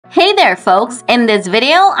there folks, in this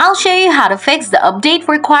video I'll show you how to fix the update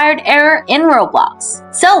required error in Roblox.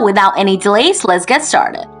 So without any delays, let's get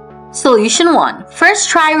started. Solution 1. First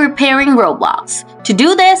try repairing Roblox. To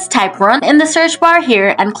do this, type run in the search bar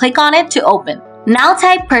here and click on it to open. Now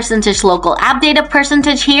type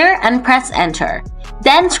 %localappdata% here and press enter.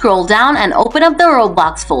 Then scroll down and open up the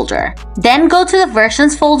Roblox folder. Then go to the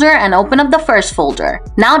versions folder and open up the first folder.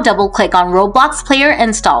 Now double click on Roblox Player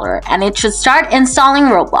Installer and it should start installing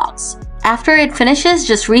Roblox. After it finishes,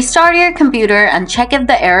 just restart your computer and check if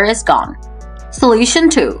the error is gone. Solution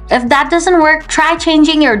 2. If that doesn't work, try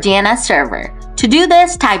changing your DNS server. To do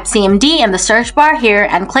this, type cmd in the search bar here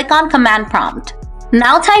and click on command prompt.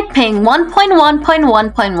 Now type ping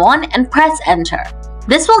 1.1.1.1 and press enter.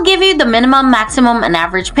 This will give you the minimum, maximum, and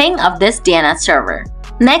average ping of this DNS server.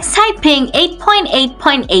 Next type ping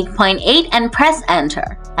 8.8.8.8 and press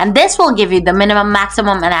enter. And this will give you the minimum,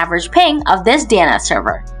 maximum, and average ping of this DNS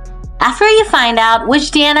server. After you find out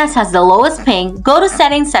which DNS has the lowest ping, go to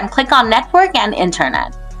settings and click on network and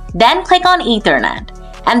internet. Then click on ethernet.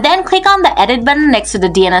 And then click on the edit button next to the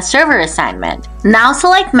DNS server assignment. Now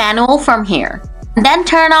select manual from here. Then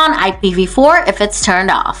turn on IPv4 if it's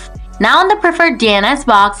turned off. Now in the preferred DNS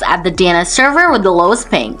box, add the DNS server with the lowest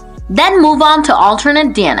ping. Then move on to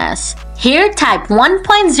alternate DNS. Here type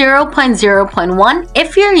 1.0.0.1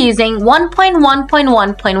 if you're using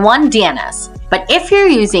 1.1.1.1 DNS. But if you're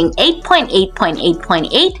using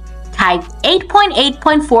 8.8.8.8, type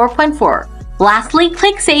 8.8.4.4. Lastly,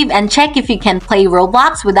 click save and check if you can play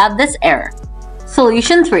Roblox without this error.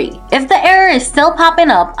 Solution 3. If the error is still popping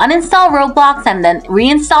up, uninstall Roblox and then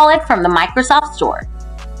reinstall it from the Microsoft Store.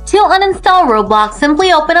 To uninstall Roblox,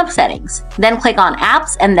 simply open up Settings, then click on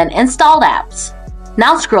Apps and then Installed Apps.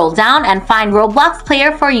 Now scroll down and find Roblox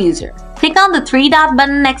Player for User. Click on the three-dot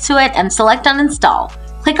button next to it and select Uninstall.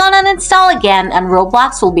 Click on Uninstall again and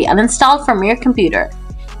Roblox will be uninstalled from your computer.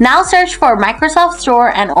 Now search for Microsoft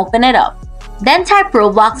Store and open it up. Then type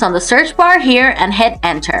Roblox on the search bar here and hit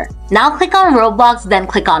enter. Now click on Roblox, then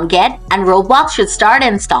click on Get and Roblox should start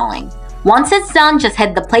installing. Once it's done, just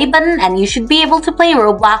hit the play button and you should be able to play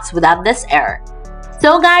Roblox without this error.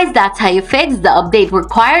 So guys, that's how you fix the update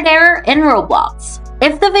required error in Roblox.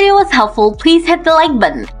 If the video was helpful, please hit the like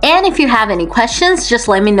button. And if you have any questions, just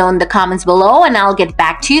let me know in the comments below and I'll get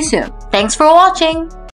back to you soon. Thanks for watching!